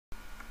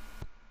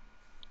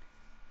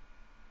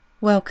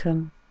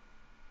Welcome.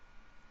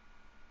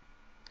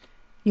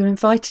 You're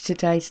invited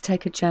today to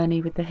take a journey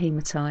with the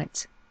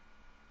hematite.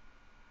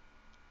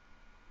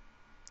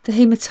 The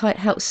hematite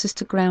helps us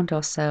to ground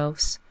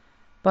ourselves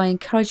by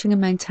encouraging and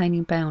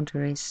maintaining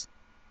boundaries.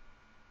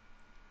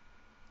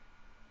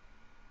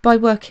 By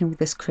working with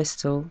this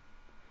crystal,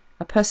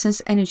 a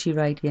person's energy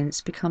radiance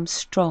becomes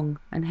strong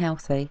and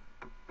healthy.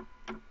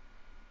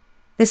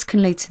 This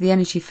can lead to the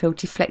energy field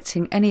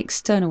deflecting any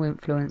external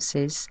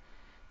influences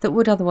that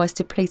would otherwise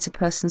deplete a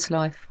person's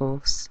life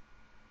force.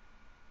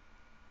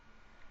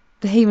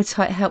 The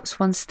hematite helps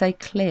one stay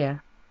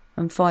clear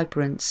and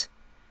vibrant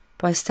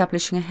by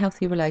establishing a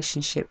healthy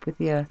relationship with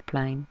the earth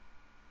plane.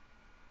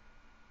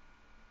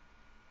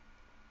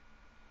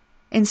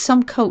 In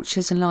some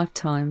cultures and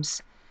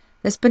lifetimes,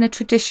 there's been a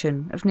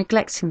tradition of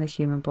neglecting the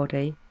human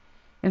body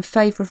in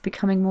favour of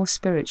becoming more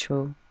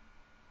spiritual.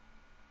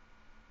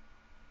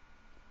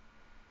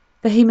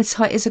 The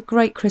hematite is a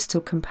great crystal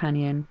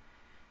companion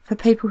for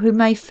people who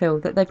may feel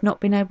that they've not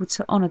been able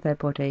to honour their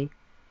body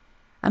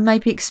and may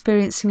be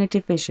experiencing a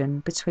division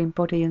between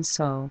body and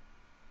soul.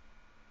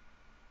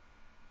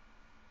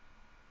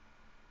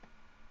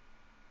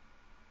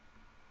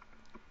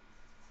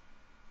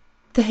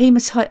 The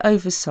hematite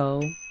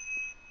Oversoul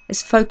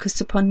is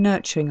focused upon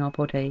nurturing our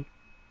body,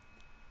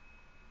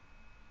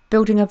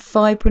 building a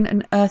vibrant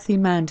and earthy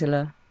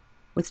mandala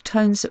with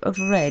tones of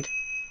red,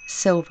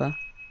 silver,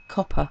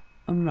 copper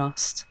and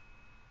rust.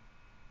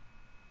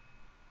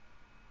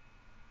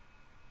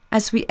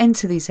 As we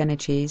enter these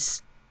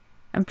energies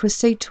and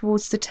proceed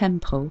towards the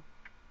temple,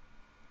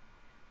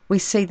 we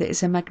see that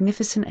it's a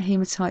magnificent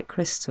hematite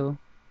crystal.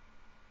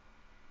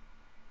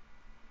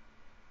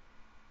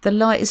 The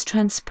light is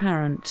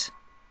transparent,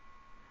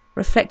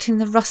 reflecting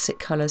the russet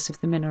colours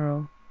of the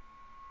mineral.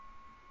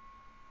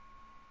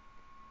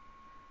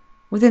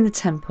 Within the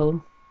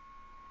temple,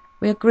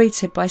 we are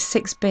greeted by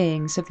 6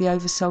 beings of the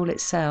Oversoul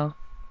itself.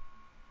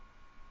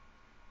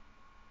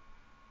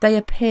 They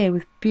appear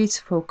with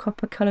beautiful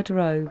copper-coloured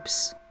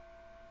robes,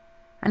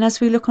 and as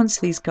we look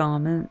onto these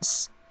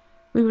garments,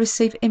 we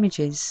receive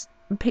images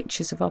and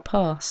pictures of our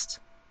past.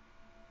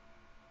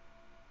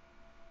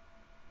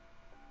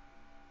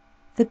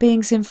 The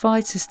beings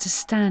invite us to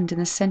stand in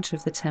the centre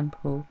of the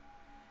temple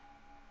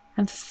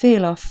and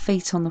feel our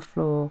feet on the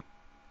floor.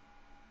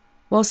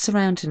 While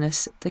surrounding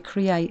us, they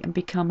create and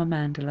become a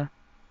mandala.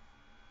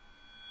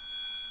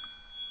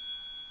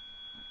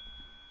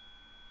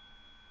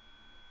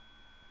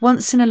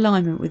 Once in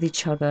alignment with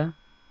each other,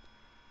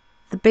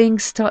 the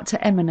beings start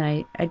to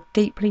emanate a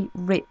deeply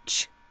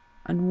rich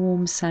and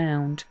warm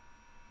sound.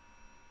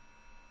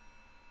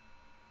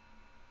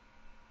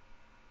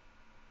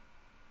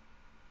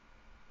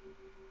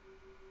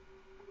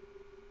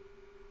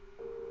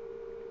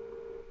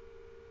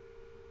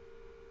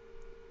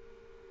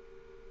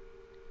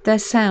 Their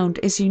sound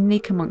is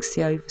unique amongst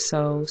the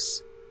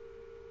Oversouls,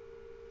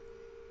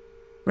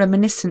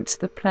 reminiscent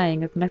to the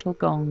playing of metal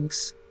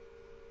gongs.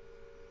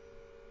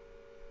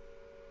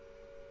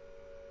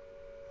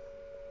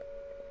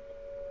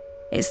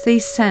 It's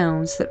these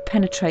sounds that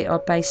penetrate our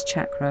base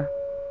chakra,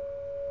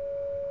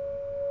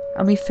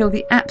 and we feel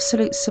the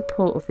absolute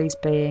support of these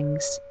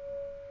beings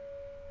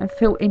and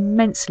feel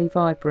immensely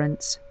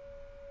vibrant.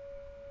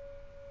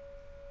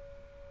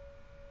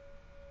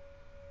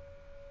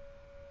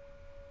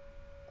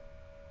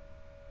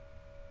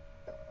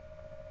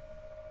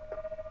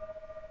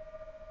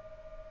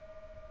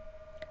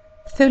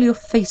 Feel your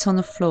feet on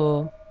the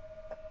floor,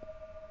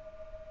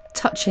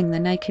 touching the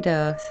naked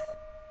earth,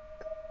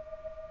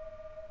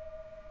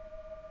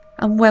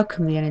 and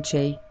welcome the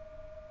energy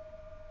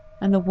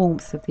and the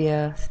warmth of the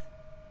earth.